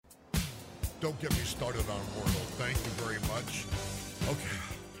Don't get me started on Wordle. Thank you very much. Okay.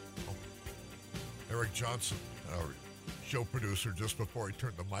 Eric Johnson, our show producer, just before he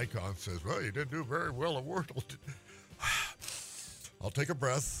turned the mic on, says, well, you didn't do very well at Wordle. I'll take a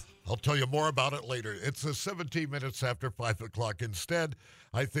breath. I'll tell you more about it later. It's 17 minutes after 5 o'clock. Instead,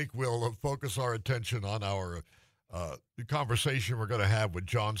 I think we'll focus our attention on our conversation we're going to have with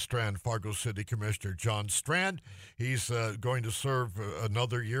John Strand, Fargo City Commissioner John Strand. He's going to serve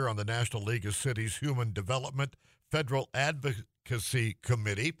another year on the National League of Cities Human Development Federal Advocacy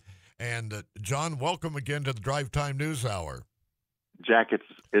Committee. And John, welcome again to the Drive Time News Hour. Jack,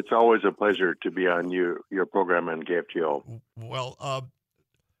 it's always a pleasure to be on your program on KFTO. Well,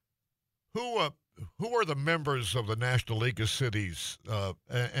 who are the members of the National League of Cities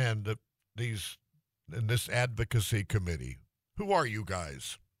and this advocacy committee? Who are you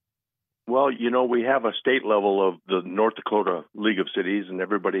guys? Well, we have a state level of the North Dakota League of Cities, and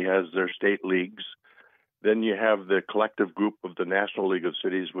everybody has their state leagues. Then you have the collective group of the National League of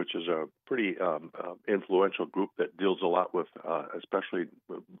Cities, which is a pretty influential group that deals a lot with, especially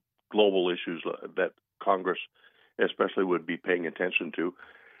global issues that Congress, especially, would be paying attention to.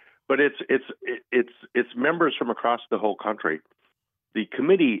 But it's members from across the whole country. The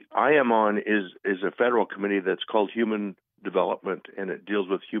committee I am on is a federal committee that's called Human Development, and it deals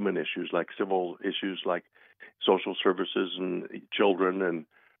with human issues like civil issues like social services and children and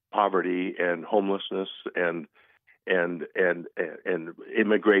poverty and homelessness and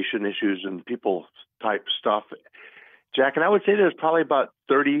immigration issues and people type stuff. Jack, and I would say there's probably about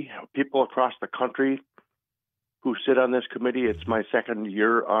 30 people across the country who sit on this committee. It's my second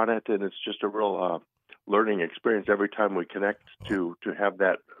year on it, and it's just a real learning experience every time we connect to have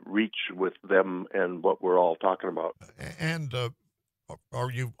that reach with them and what we're all talking about. And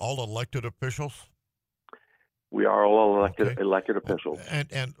are you all elected officials? We are all elected officials.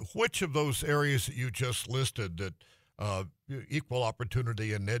 And which of those areas that you just listed, that equal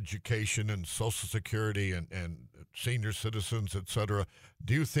opportunity in education and Social Security and senior citizens, et cetera,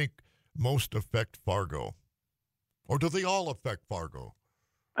 do you think most affect Fargo? Or do they all affect Fargo?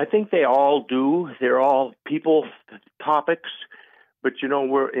 I think they all do. They're all people topics. But,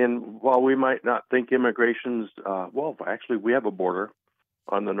 while we might not think immigration's, actually, we have a border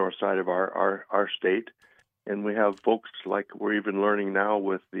on the north side of our state. And we have folks like we're even learning now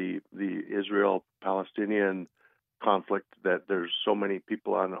with the Israel-Palestinian conflict that there's so many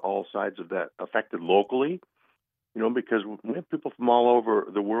people on all sides of that affected locally, because we have people from all over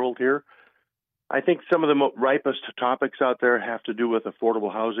the world here. I think some of the ripest topics out there have to do with affordable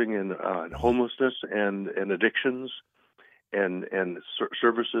housing and homelessness and addictions and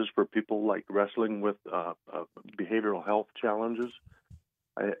services for people like wrestling with behavioral health challenges.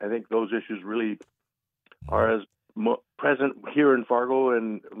 I think those issues really are as present here in Fargo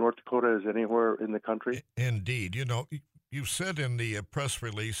and North Dakota as anywhere in the country. Indeed. You said in the press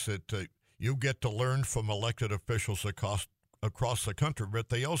release that you get to learn from elected officials across the country, but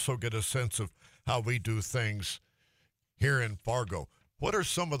they also get a sense of how we do things here in Fargo. What are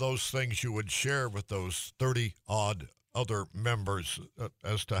some of those things you would share with those 30-odd other members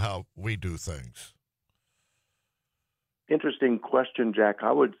as to how we do things? Interesting question, Jack.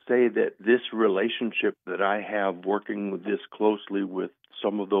 I would say that this relationship that I have working this closely with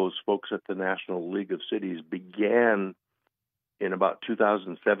some of those folks at the National League of Cities began in about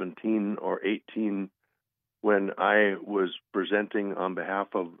 2017 or 18 when I was presenting on behalf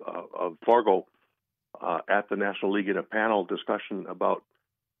of Fargo at the National League in a panel discussion about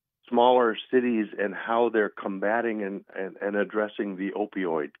smaller cities and how they're combating and addressing the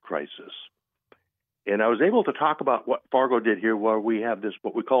opioid crisis. And I was able to talk about what Fargo did here, where we have this,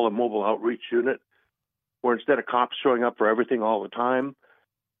 what we call a mobile outreach unit, where instead of cops showing up for everything all the time,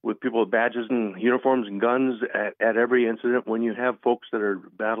 with people with badges and uniforms and guns at every incident, when you have folks that are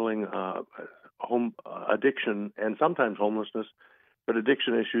battling home addiction and sometimes homelessness, but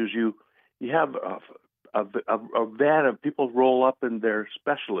addiction issues, you have a van of people roll up, and they're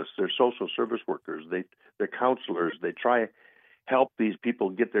specialists, they're social service workers, they're counselors, they try help these people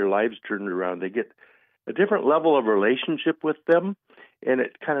get their lives turned around. They get a different level of relationship with them, and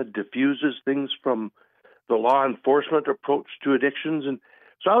it kind of diffuses things from the law enforcement approach to addictions. And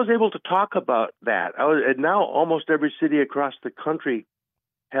so I was able to talk about that. And now almost every city across the country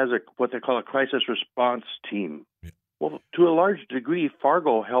has what they call a crisis response team. Yeah. Well, to a large degree,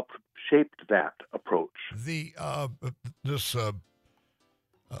 Fargo helped shape that approach.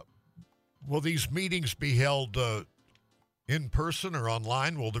 Will these meetings be held in person or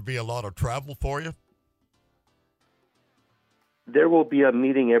online? Will there be a lot of travel for you? There will be a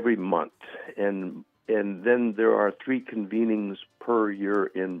meeting every month, and then there are 3 convenings per year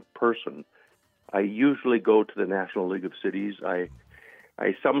in person. I usually go to the National League of Cities. I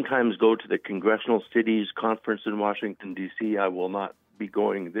sometimes go to the Congressional Cities Conference in Washington, D.C. I will not be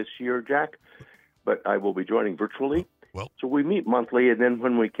going this year, Jack, but I will be joining virtually. Well, so we meet monthly, and then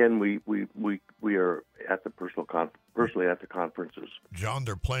when we can, we are at the personally at the conferences. John,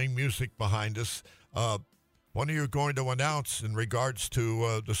 they're playing music behind us. When are you going to announce in regards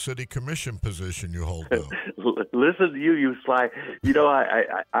to the city commission position you hold now? Listen to you sly.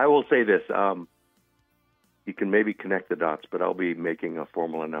 I will say this. You can maybe connect the dots, but I'll be making a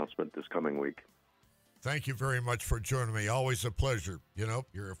formal announcement this coming week. Thank you very much for joining me. Always a pleasure.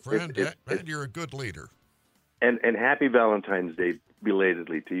 You're a friend and you're a good leader. And happy Valentine's Day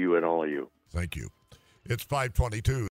belatedly to you and all of you. Thank you. It's 5:22.